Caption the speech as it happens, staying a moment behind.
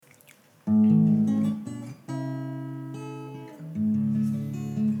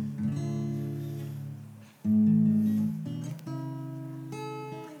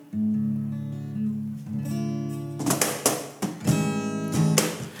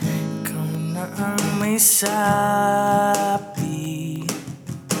ang may sabi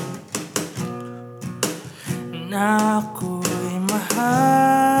na ako'y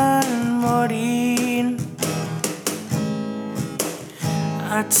mahal mo rin,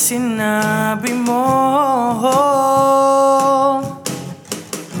 at sinabi mo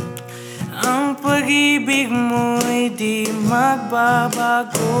ang pag-ibig mo'y di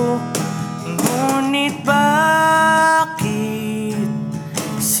magbabago. Ngunit bakit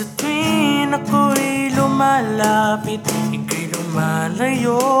sa tuwing ako'y lumalapit, ika'y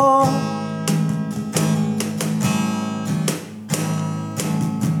lumalayo?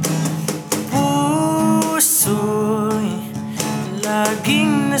 Puso'y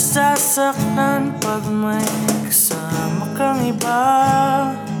laging nasasaktan pag may kasama kang iba.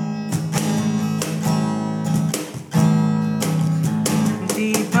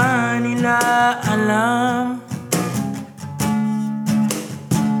 Di ba nila alam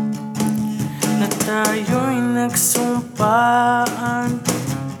na tayo'y nagsumpaan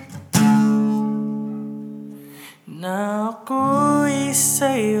na ako'y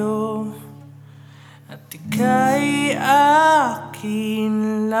sa'yo at ika'y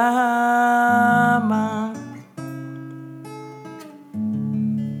akin lamang?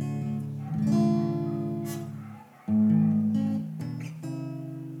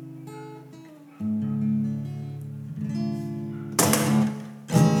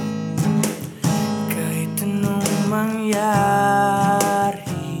 Kahit anong mangyari,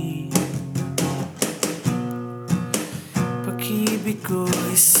 pag-ibig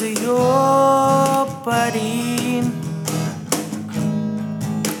ko'y sa'yo pa rin.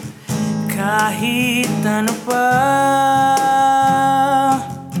 Kahit ano pa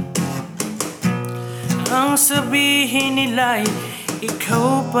ang sabihin nila'y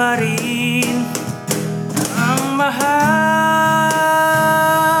ikaw pa rin ang mahal.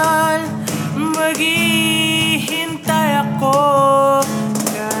 Maghihintay ako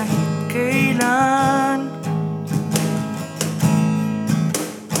kahit kailan,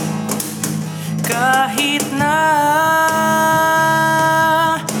 kahit na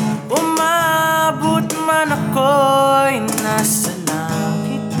umabot man ako'y nasa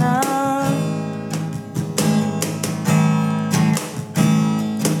langit na.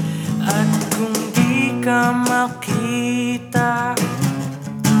 At kung di ka makita,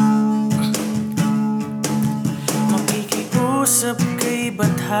 makikiusap kay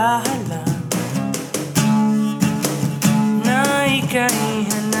bathala na ika'y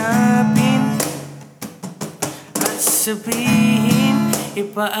hanapin at sabihin,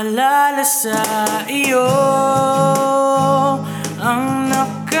 ipaalala sa iyo ang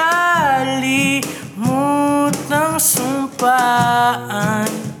nakalimutang sumpaan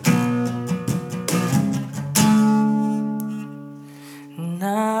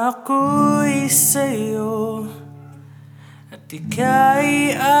na ako'y sa'yo at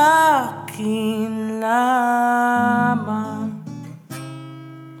ika'y akin lamang.